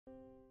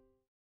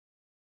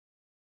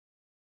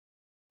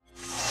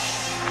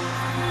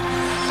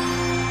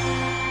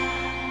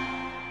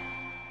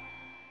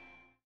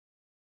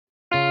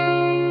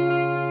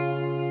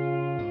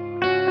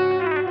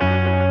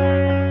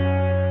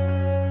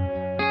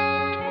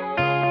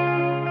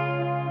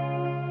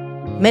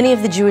Many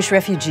of the Jewish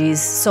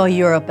refugees saw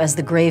Europe as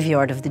the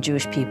graveyard of the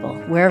Jewish people.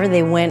 Wherever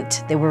they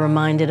went, they were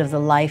reminded of the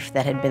life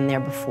that had been there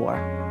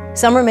before.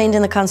 Some remained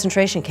in the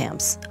concentration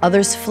camps,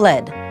 others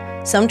fled.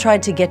 Some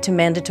tried to get to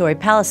mandatory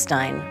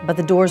Palestine, but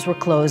the doors were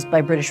closed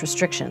by British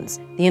restrictions.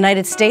 The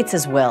United States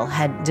as well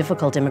had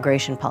difficult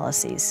immigration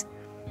policies.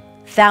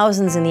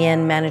 Thousands in the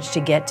end managed to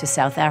get to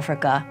South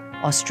Africa,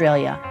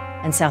 Australia,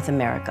 and South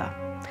America.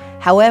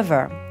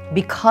 However,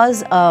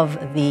 because of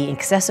the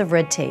excessive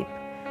red tape,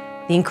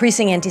 the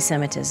increasing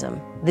anti-Semitism,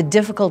 the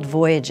difficult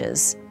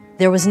voyages,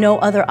 there was no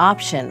other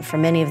option for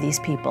many of these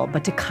people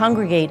but to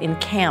congregate in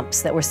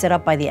camps that were set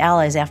up by the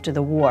Allies after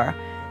the war.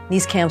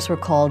 These camps were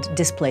called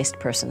displaced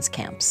persons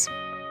camps.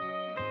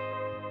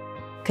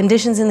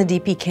 Conditions in the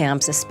DP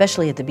camps,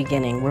 especially at the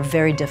beginning, were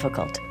very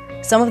difficult.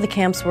 Some of the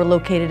camps were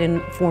located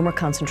in former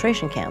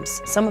concentration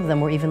camps. Some of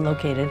them were even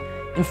located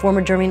in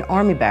former German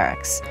army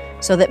barracks,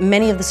 so that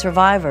many of the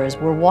survivors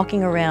were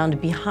walking around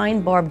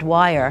behind barbed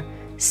wire,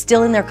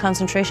 still in their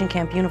concentration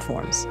camp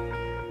uniforms.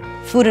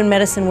 Food and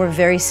medicine were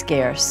very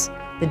scarce.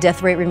 The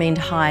death rate remained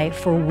high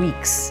for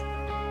weeks.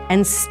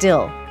 And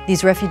still,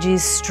 these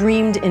refugees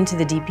streamed into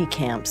the DP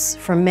camps.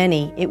 For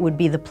many, it would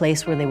be the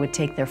place where they would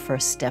take their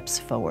first steps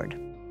forward.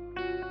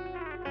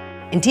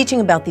 In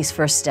teaching about these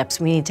first steps,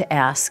 we need to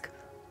ask,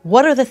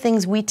 what are the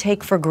things we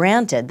take for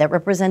granted that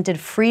represented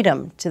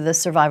freedom to the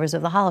survivors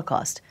of the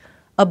Holocaust?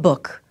 A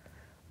book,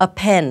 a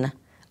pen,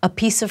 a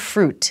piece of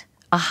fruit,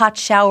 a hot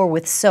shower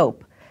with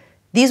soap.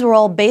 These were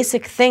all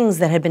basic things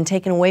that had been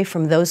taken away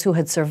from those who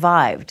had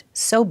survived,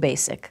 so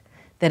basic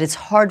that it's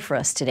hard for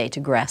us today to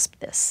grasp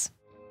this.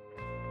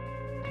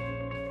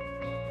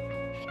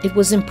 It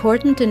was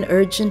important and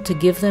urgent to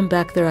give them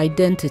back their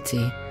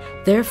identity.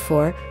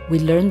 Therefore, we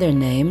learned their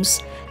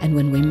names, and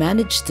when we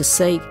managed to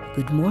say,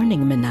 "Good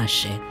morning,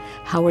 Menashe.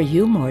 How are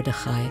you,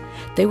 Mordechai?"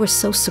 they were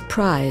so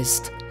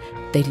surprised.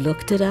 They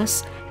looked at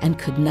us and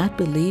could not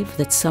believe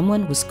that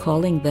someone was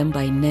calling them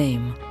by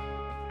name.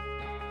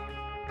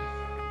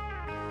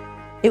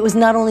 It was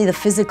not only the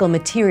physical,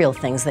 material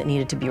things that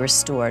needed to be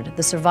restored.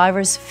 The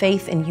survivors'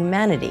 faith in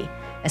humanity,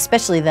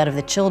 especially that of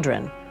the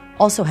children,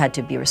 also had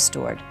to be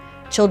restored.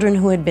 Children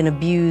who had been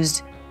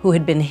abused, who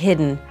had been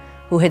hidden,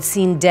 who had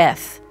seen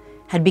death,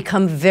 had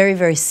become very,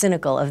 very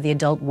cynical of the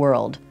adult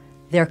world.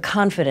 Their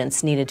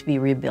confidence needed to be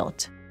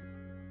rebuilt.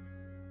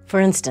 For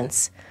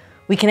instance,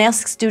 we can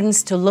ask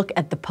students to look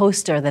at the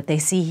poster that they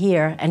see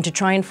here and to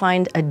try and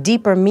find a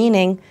deeper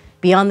meaning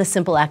beyond the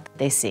simple act that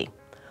they see.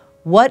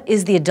 What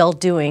is the adult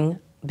doing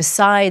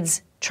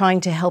besides trying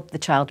to help the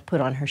child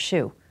put on her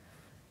shoe?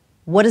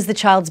 What does the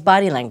child's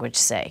body language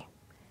say?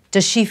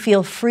 Does she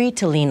feel free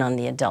to lean on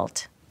the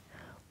adult?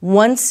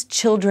 Once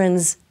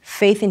children's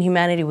faith in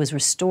humanity was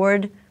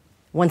restored,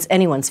 once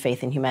anyone's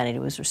faith in humanity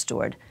was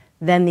restored,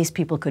 then these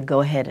people could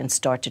go ahead and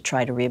start to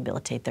try to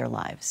rehabilitate their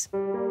lives.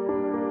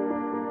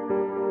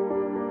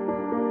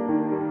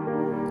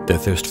 Their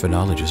thirst for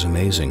knowledge is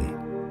amazing.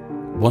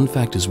 One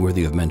fact is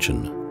worthy of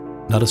mention.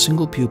 Not a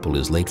single pupil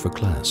is late for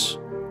class.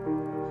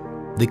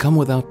 They come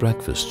without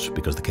breakfast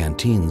because the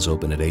canteens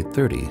open at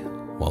 8:30,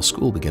 while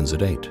school begins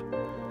at 8.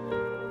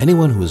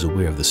 Anyone who is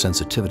aware of the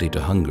sensitivity to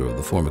hunger of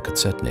the former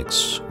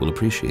Ketsetniks will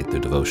appreciate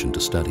their devotion to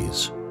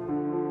studies.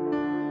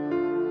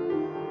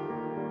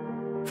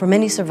 For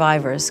many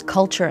survivors,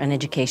 culture and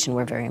education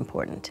were very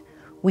important.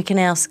 We can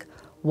ask,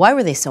 why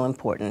were they so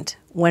important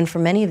when for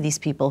many of these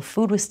people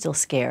food was still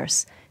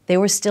scarce, they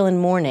were still in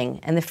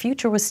mourning, and the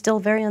future was still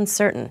very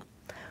uncertain?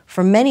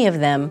 For many of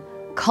them,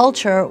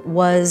 culture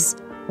was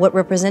what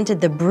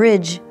represented the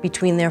bridge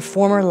between their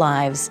former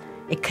lives.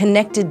 It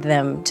connected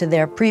them to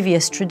their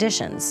previous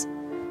traditions.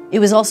 It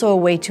was also a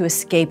way to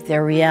escape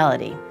their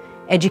reality.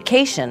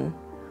 Education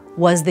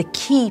was the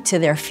key to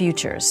their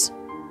futures.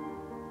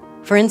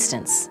 For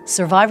instance,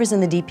 survivors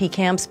in the DP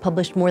camps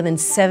published more than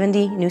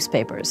 70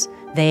 newspapers.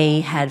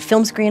 They had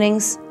film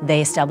screenings,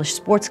 they established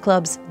sports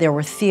clubs, there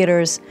were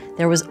theaters,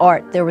 there was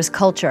art, there was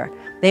culture.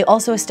 They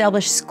also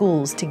established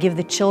schools to give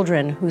the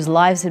children whose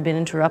lives had been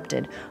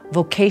interrupted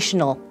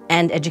vocational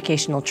and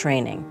educational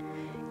training.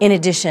 In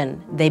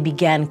addition, they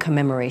began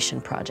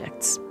commemoration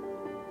projects.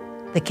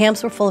 The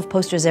camps were full of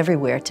posters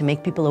everywhere to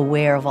make people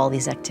aware of all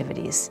these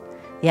activities.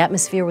 The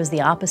atmosphere was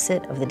the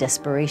opposite of the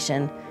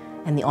desperation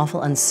and the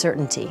awful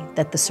uncertainty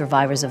that the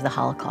survivors of the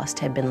Holocaust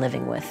had been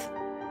living with.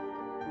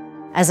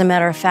 As a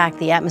matter of fact,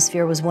 the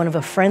atmosphere was one of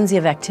a frenzy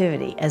of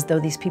activity, as though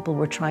these people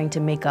were trying to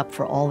make up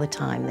for all the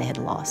time they had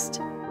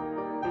lost.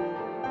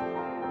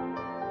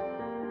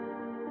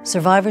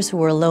 Survivors who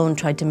were alone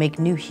tried to make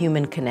new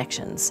human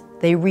connections.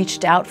 They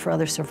reached out for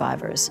other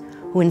survivors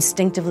who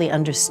instinctively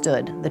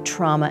understood the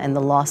trauma and the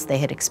loss they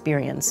had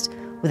experienced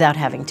without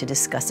having to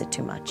discuss it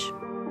too much.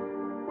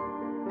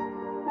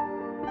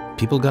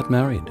 People got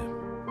married.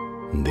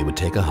 They would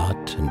take a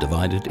hut and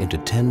divide it into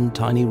 10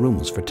 tiny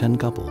rooms for 10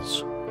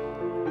 couples.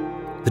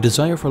 The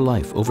desire for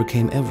life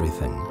overcame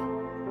everything.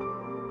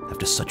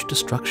 After such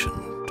destruction,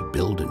 to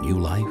build a new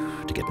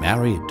life, to get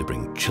married, to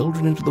bring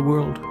children into the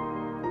world,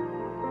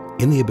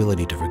 in the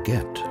ability to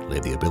forget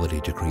lay the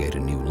ability to create a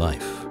new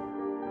life.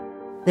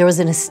 There was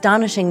an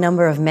astonishing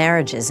number of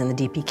marriages in the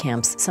DP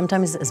camps,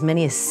 sometimes as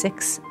many as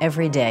 6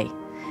 every day.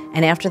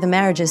 And after the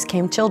marriages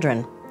came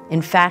children.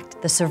 In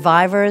fact, the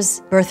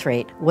survivors' birth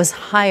rate was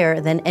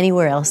higher than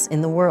anywhere else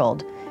in the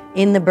world.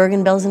 In the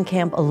Bergen-Belsen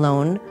camp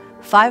alone,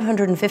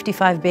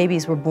 555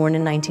 babies were born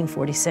in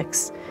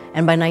 1946,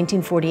 and by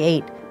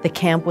 1948, the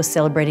camp was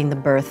celebrating the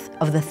birth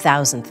of the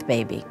 1,000th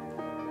baby.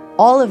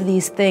 All of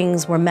these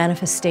things were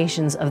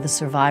manifestations of the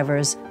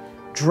survivors'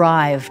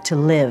 drive to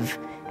live,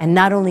 and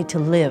not only to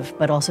live,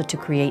 but also to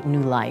create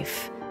new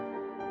life.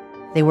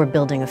 They were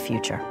building a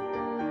future.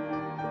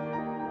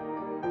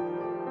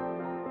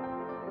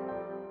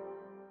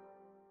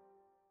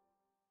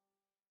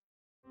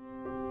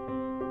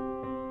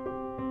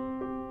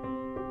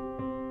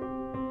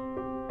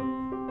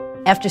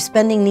 After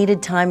spending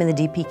needed time in the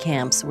DP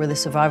camps, where the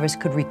survivors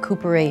could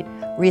recuperate,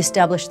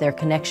 reestablish their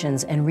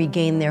connections, and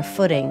regain their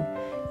footing,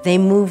 they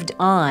moved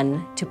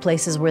on to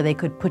places where they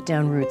could put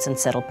down roots and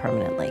settle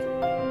permanently.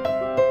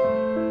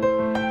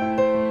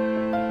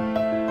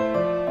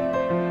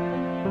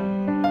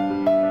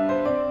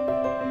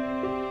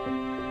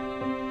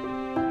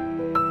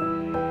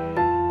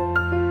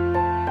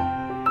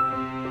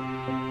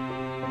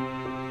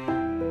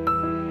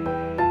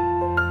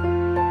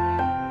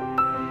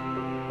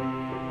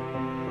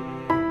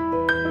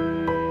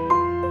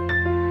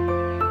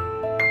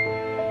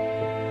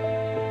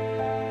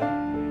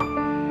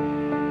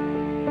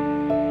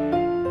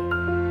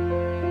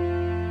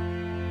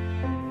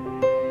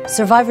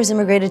 Survivors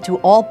immigrated to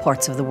all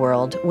parts of the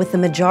world, with the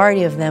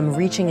majority of them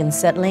reaching and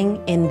settling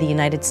in the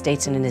United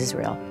States and in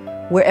Israel.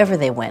 Wherever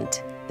they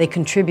went, they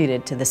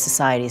contributed to the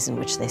societies in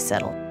which they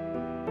settled.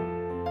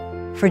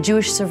 For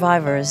Jewish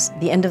survivors,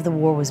 the end of the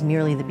war was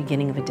merely the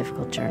beginning of a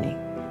difficult journey.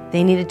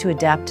 They needed to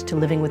adapt to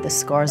living with the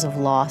scars of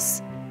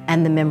loss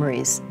and the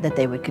memories that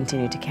they would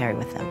continue to carry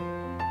with them.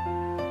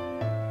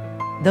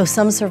 Though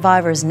some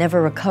survivors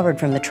never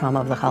recovered from the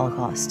trauma of the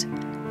Holocaust,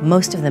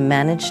 most of them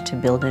managed to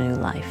build a new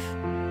life.